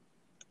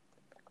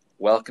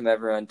Welcome,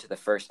 everyone, to the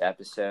first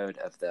episode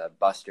of the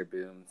Buster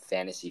Boom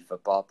Fantasy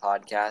Football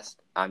Podcast.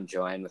 I'm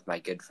joined with my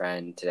good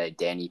friend today,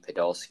 Danny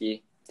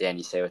Podolsky.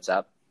 Danny, say what's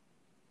up.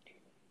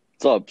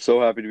 What's up?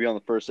 So happy to be on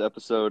the first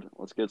episode.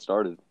 Let's get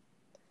started.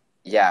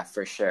 Yeah,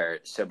 for sure.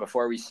 So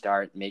before we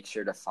start, make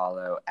sure to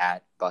follow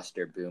at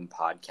Buster Boom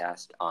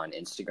Podcast on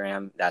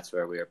Instagram. That's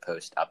where we will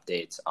post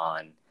updates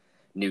on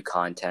new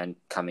content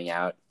coming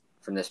out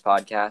from this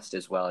podcast,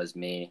 as well as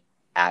me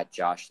at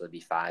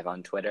JoshLibby5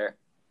 on Twitter.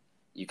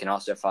 You can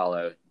also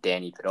follow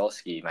Danny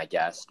Podolsky, my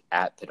guest,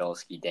 at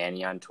Podolsky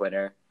Danny on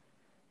Twitter,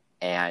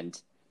 and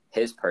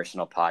his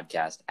personal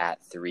podcast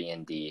at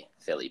 3&D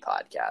Philly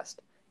Podcast.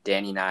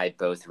 Danny and I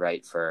both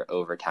write for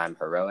Overtime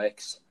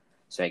Heroics,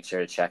 so make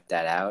sure to check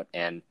that out,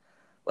 and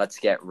let's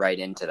get right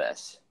into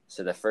this.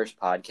 So the first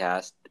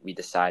podcast, we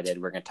decided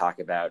we're going to talk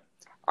about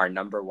our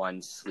number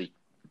one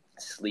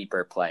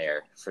sleeper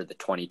player for the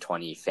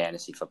 2020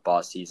 fantasy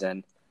football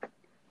season.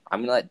 I'm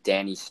going to let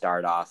Danny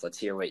start off. Let's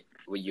hear what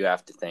you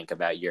have to think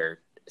about your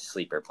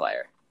sleeper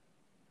player.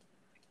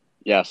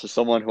 Yeah, so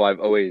someone who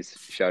I've always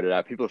shouted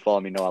at. People who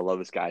follow me know I love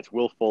this guy. It's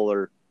Will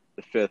Fuller,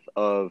 the fifth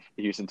of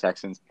the Houston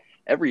Texans.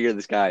 Every year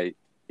this guy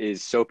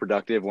is so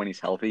productive when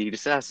he's healthy. He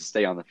just has to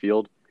stay on the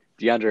field.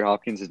 DeAndre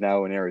Hopkins is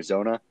now in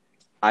Arizona.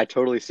 I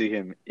totally see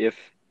him, if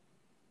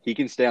he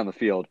can stay on the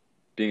field,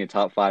 being a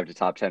top 5 to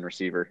top 10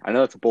 receiver. I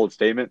know that's a bold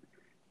statement,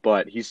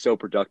 but he's so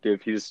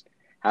productive. He just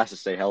has to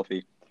stay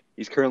healthy.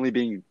 He's currently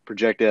being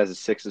projected as a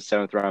 6th to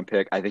 7th round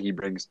pick. I think he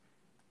brings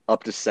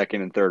up to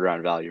 2nd and 3rd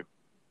round value.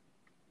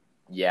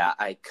 Yeah,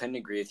 I couldn't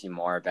agree with you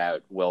more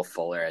about Will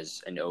Fuller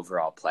as an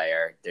overall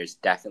player. There's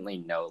definitely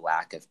no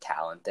lack of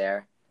talent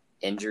there.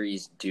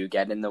 Injuries do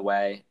get in the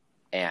way,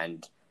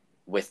 and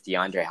with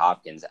DeAndre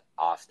Hopkins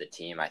off the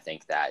team, I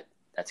think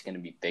that's going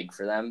to be big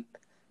for them.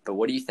 But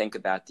what do you think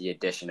about the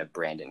addition of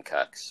Brandon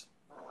Cooks?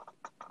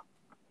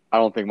 I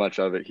don't think much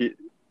of it.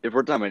 If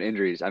we're talking about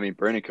injuries, I mean,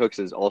 Brandon Cooks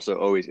is also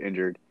always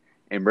injured,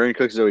 and Brandon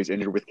Cooks is always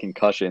injured with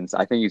concussions.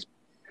 I think he's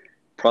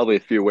probably a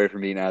few away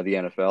from being out of the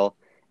NFL.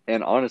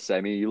 And honestly,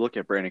 I mean, you look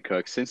at Brandon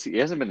Cooks, since he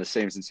hasn't been the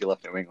same since he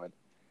left New England.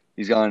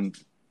 His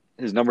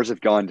numbers have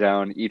gone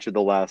down each of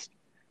the last,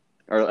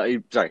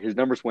 his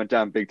numbers went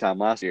down big time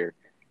last year.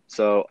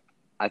 So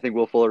I think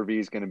Will Fuller V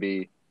is going to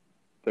be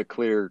the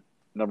clear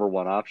number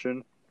one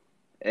option.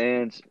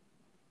 And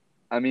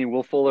I mean,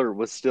 Will Fuller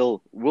was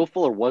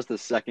the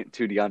second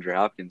to DeAndre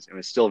Hopkins and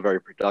was still very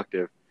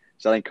productive.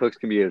 So I think Cooks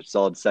can be a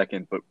solid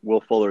second, but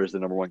Will Fuller is the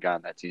number one guy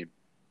on that team.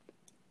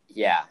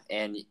 Yeah,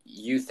 and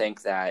you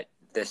think that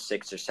this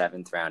 6th or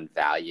 7th round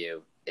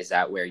value, is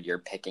that where you're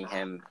picking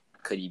him?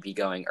 Could he be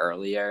going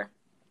earlier?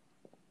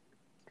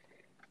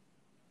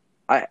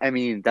 I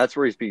mean, that's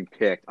where he's being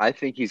picked. I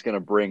think he's going to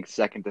bring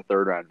 2nd to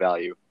 3rd round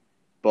value.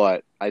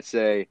 But I'd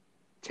say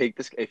take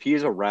this. If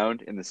he's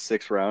around in the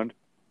 6th round,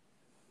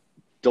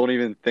 don't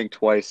even think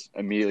twice.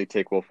 Immediately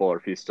take Will Fuller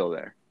if he's still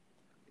there.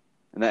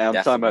 And I'm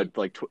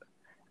Definitely.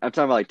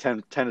 talking about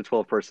 10 to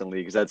 12 person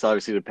leagues. That's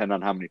obviously depend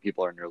on how many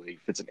people are in your league.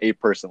 If it's an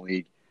 8-person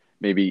league,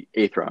 maybe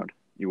 8th round,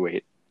 you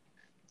wait.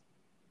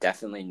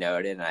 Definitely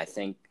noted, and I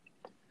think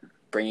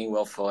bringing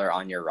Will Fuller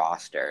on your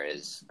roster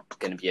is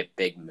going to be a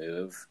big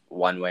move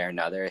one way or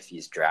another if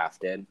he's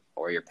drafted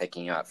or you're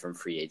picking up from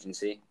free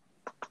agency.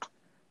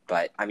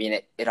 But, I mean,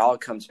 it all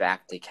comes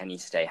back to, can he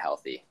stay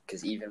healthy?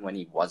 Because even when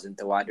he wasn't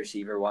the wide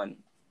receiver one,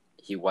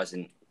 he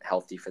wasn't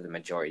healthy for the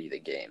majority of the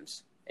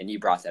games. And you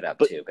brought that up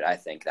too, but I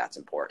think that's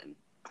important.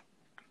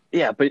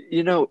 Yeah, but,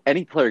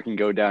 any player can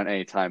go down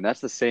anytime. That's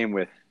the same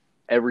with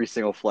every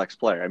single flex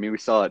player. I mean, we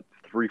saw it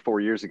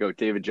 3-4 years ago.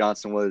 David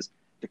Johnson was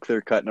the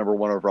clear-cut number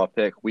 1 overall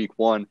pick, week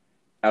 1,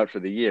 out for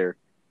the year.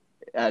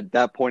 At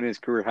that point in his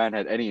career, hadn't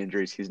had any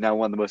injuries. He's now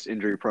one of the most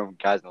injury-prone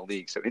guys in the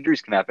league. So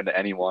injuries can happen to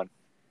anyone.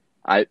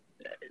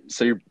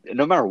 So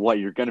no matter what,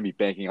 you're going to be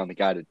banking on the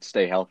guy to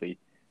stay healthy.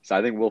 So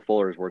I think Will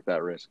Fuller is worth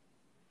that risk.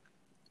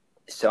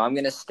 So I'm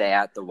going to stay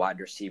at the wide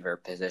receiver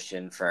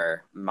position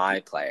for my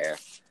player,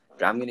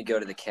 but I'm going to go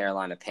to the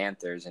Carolina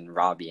Panthers and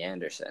Robbie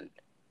Anderson.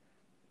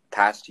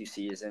 Past 2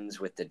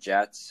 seasons with the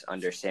Jets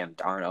under Sam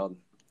Darnold,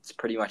 it's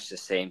pretty much the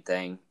same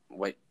thing.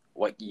 What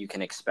you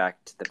can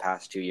expect the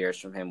past 2 years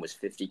from him was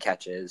 50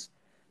 catches,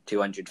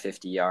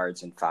 250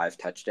 yards, and 5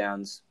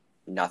 touchdowns.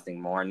 Nothing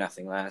more,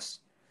 nothing less.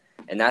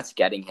 And that's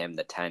getting him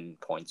the 10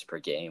 points per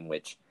game,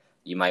 which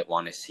you might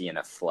want to see in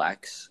a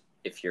flex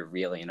if you're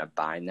really in a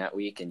bind that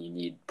week and you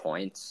need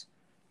points.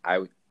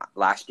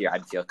 Last year,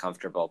 I'd feel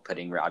comfortable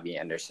putting Robbie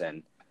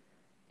Anderson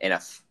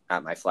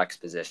at my flex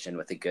position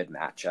with a good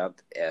matchup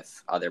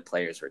if other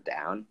players were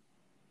down.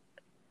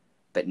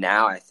 But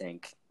now I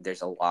think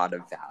there's a lot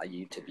of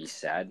value to be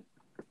said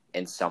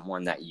in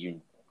someone that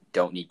you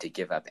don't need to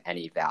give up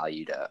any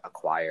value to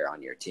acquire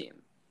on your team.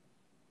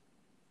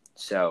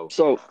 So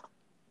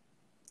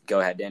go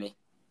ahead, Danny.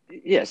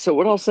 Yeah, so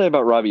what I'll say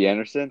about Robbie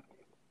Anderson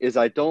is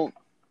I don't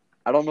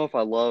know if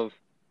I love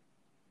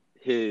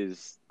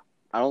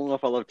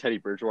Teddy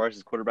Bridgewater as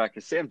his quarterback.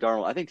 Because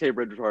I think Teddy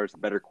Bridgewater is a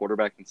better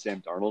quarterback than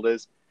Sam Darnold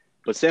is.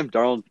 But Sam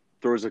Darnold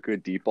throws a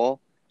good deep ball.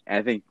 And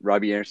I think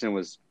Robbie Anderson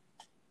was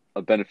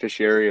a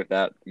beneficiary of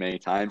that many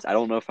times. I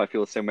don't know if I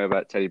feel the same way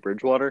about Teddy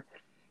Bridgewater,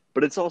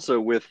 but it's also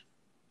with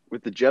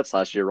the Jets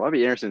last year.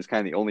 Robbie Anderson is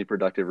kind of the only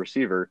productive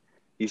receiver.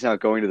 He's now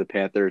going to the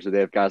Panthers, where they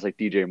have guys like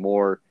DJ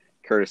Moore,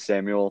 Curtis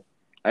Samuel.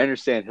 I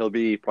understand he'll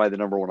be probably the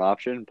number one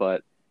option,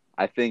 but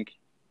I think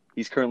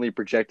he's currently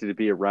projected to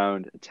be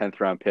around a 10th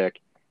round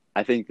pick.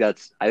 I think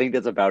that's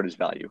about his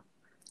value.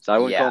 So I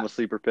wouldn't call Yeah, him a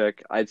sleeper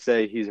pick. I'd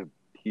say he's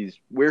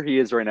where he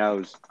is right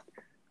now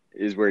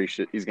is where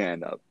he's gonna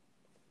end up.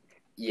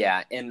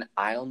 yeah, and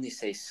I only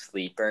say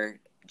sleeper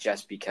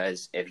just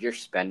because if you're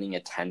spending a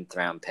 10th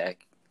round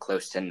pick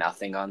close to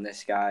nothing on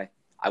this guy,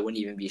 I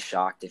wouldn't even be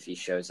shocked if he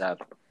shows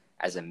up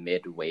as a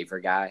mid waiver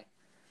guy.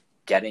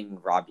 Getting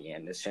Robbie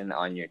Anderson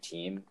on your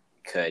team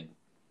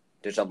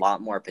there's a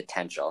lot more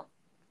potential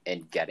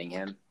in getting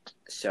him.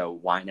 So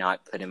why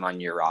not put him on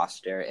your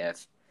roster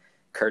if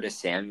Curtis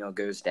Samuel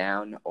goes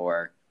down,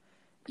 or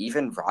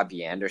even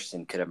Robbie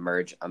Anderson could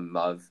emerge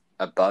above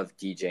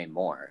DJ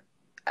Moore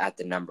at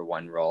the number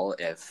one role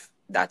if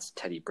that's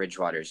Teddy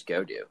Bridgewater's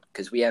go-to,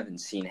 because we haven't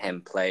seen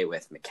him play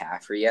with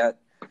McCaffrey yet,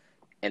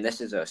 and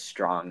this is a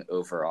strong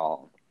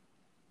overall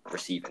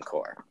receiving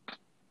core.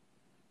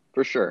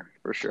 For sure,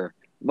 for sure.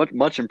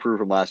 Much improved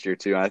from last year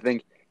too. And I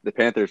think the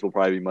Panthers will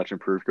probably be much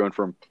improved going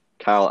from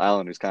Kyle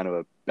Allen, who's kind of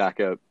a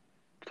backup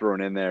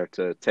thrown in there,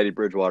 to Teddy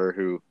Bridgewater,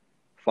 who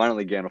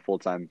finally gained a full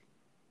time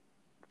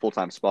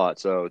spot.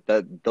 So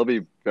that they'll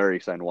be very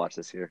excited to watch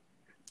this year.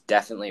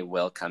 Definitely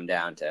will come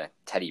down to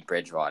Teddy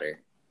Bridgewater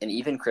and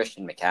even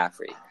Christian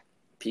McCaffrey.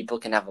 People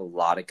can have a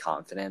lot of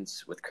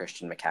confidence with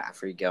Christian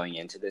McCaffrey going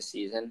into this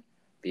season,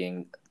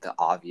 being the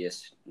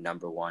obvious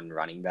number one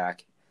running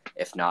back,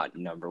 if not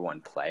number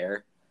one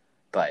player.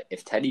 But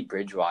if Teddy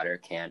Bridgewater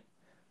can't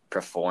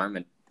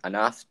perform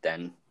enough,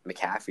 then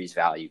McCaffrey's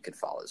value could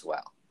fall as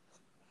well.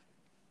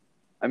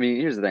 I mean,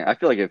 here's the thing. I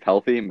feel like if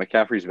healthy,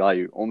 McCaffrey's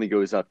value only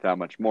goes up that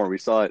much more. We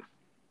saw it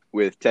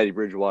with Teddy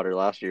Bridgewater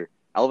last year.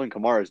 Alvin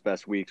Kamara's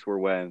best weeks were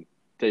when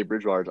Teddy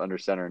Bridgewater's under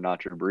center and not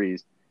Drew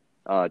Brees.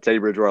 Teddy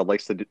Bridgewater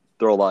likes to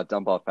throw a lot of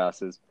dump off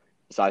passes.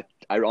 So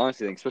I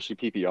honestly think, especially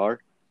PPR,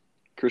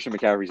 Christian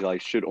McCaffrey's value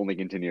should only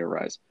continue to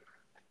rise.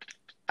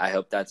 I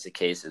hope that's the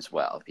case as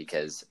well,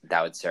 because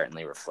that would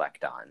certainly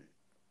reflect on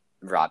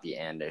Robbie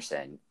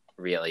Anderson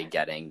really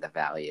getting the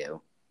value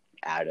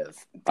out of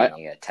I,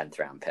 being a 10th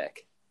round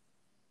pick.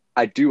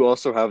 I do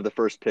also have the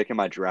first pick in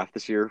my draft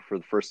this year for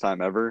the first time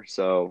ever,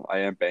 so I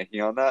am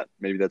banking on that.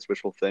 Maybe that's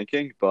wishful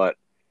thinking, but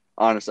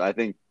honestly, I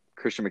think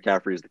Christian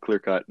McCaffrey is the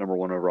clear-cut number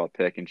one overall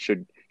pick and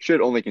should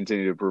only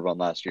continue to improve on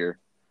last year.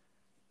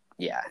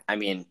 Yeah, I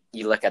mean,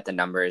 you look at the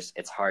numbers,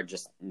 it's hard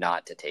just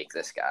not to take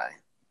this guy.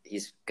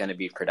 He's going to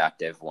be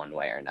productive one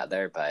way or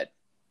another, but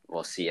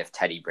we'll see if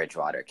Teddy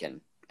Bridgewater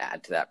can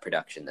add to that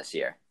production this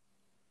year.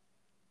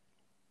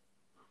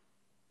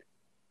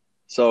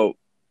 So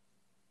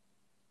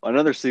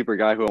another sleeper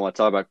guy who I want to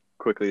talk about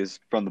quickly is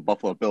from the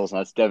Buffalo Bills, and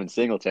that's Devin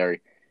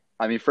Singletary.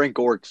 I mean, Frank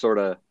Gore sort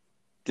of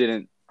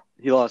didn't –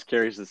 he lost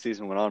carries as the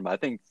season went on, but I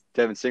think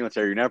Devin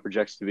Singletary now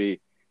projects to be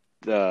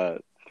the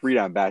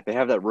three-down back. They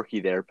have that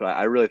rookie there, but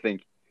I really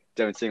think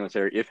Devin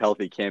Singletary, if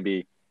healthy, can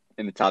be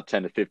in the top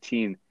 10 to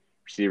 15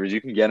 receivers.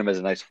 You can get him as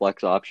a nice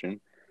flex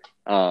option.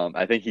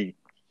 I think he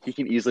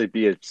can easily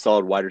be a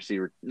solid wide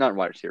receiver – not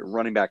wide receiver,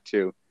 running back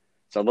too.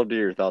 So I'd love to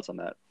hear your thoughts on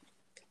that.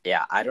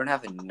 Yeah, I don't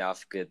have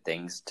enough good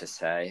things to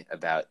say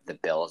about the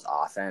Bills'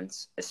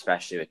 offense,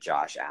 especially with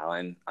Josh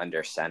Allen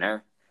under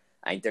center.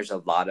 I think there's a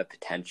lot of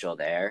potential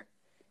there.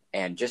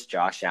 And just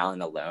Josh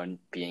Allen alone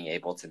being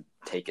able to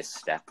take a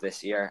step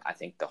this year, I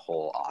think the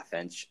whole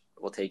offense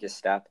will take a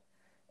step.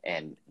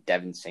 And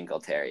Devin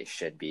Singletary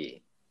should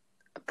be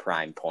a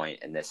prime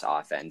point in this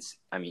offense.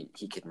 I mean,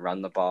 he can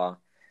run the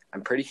ball.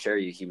 I'm pretty sure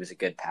he was a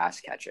good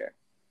pass catcher.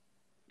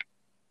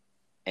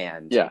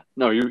 And Yeah,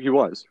 no, he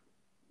was.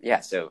 yeah,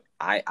 so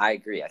I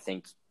agree. I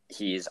think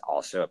he's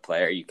also a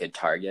player you could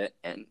target,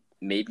 and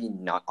maybe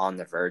not on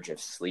the verge of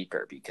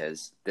sleeper,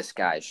 because this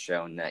guy's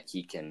shown that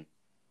he can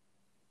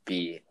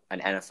be an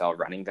NFL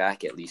running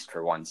back at least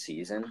for one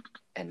season,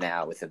 and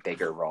now with a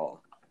bigger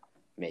role,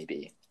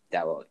 maybe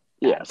that will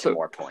add to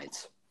more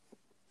points.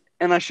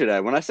 And I should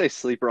add, when I say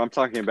sleeper, I'm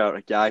talking about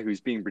a guy who's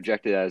being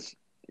projected as,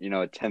 a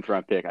 10th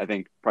round pick. I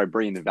think probably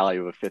bringing the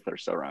value of a 5th or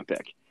so round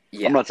pick.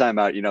 Yeah. I'm not talking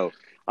about,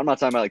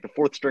 like the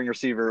fourth string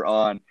receiver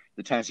on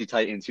the Tennessee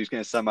Titans who's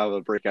going to somehow have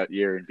a breakout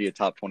year and be a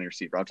top 20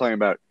 receiver. I'm talking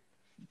about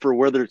for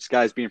where this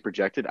guy's being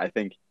projected, I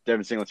think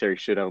Devin Singletary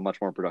should have a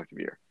much more productive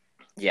year.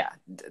 Yeah,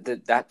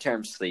 that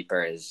term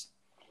sleeper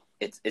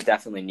it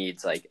definitely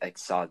needs like a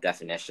solid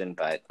definition,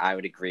 but I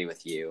would agree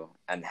with you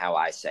on how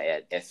I say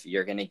it. If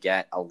you're going to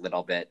get a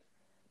little bit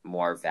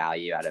more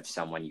value out of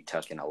someone you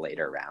took in a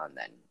later round,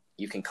 then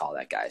you can call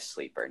that guy a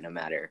sleeper no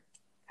matter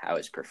how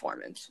his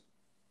performance.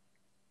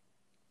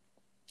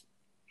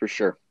 For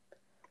sure.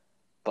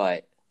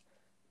 But,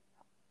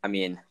 I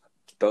mean,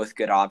 both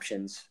good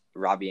options.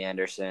 Robbie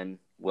Anderson,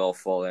 Will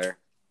Fuller,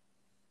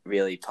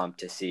 really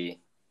pumped to see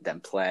them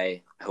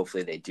play.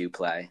 Hopefully they do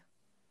play.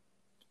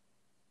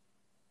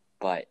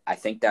 But I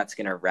think that's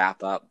going to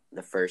wrap up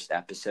the first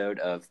episode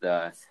of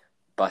the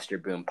Buster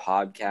Boom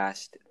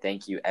podcast.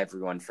 Thank you,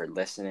 everyone, for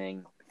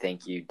listening.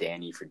 Thank you,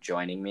 Danny, for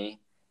joining me,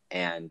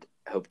 and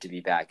hope to be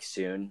back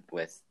soon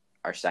with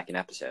our second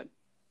episode.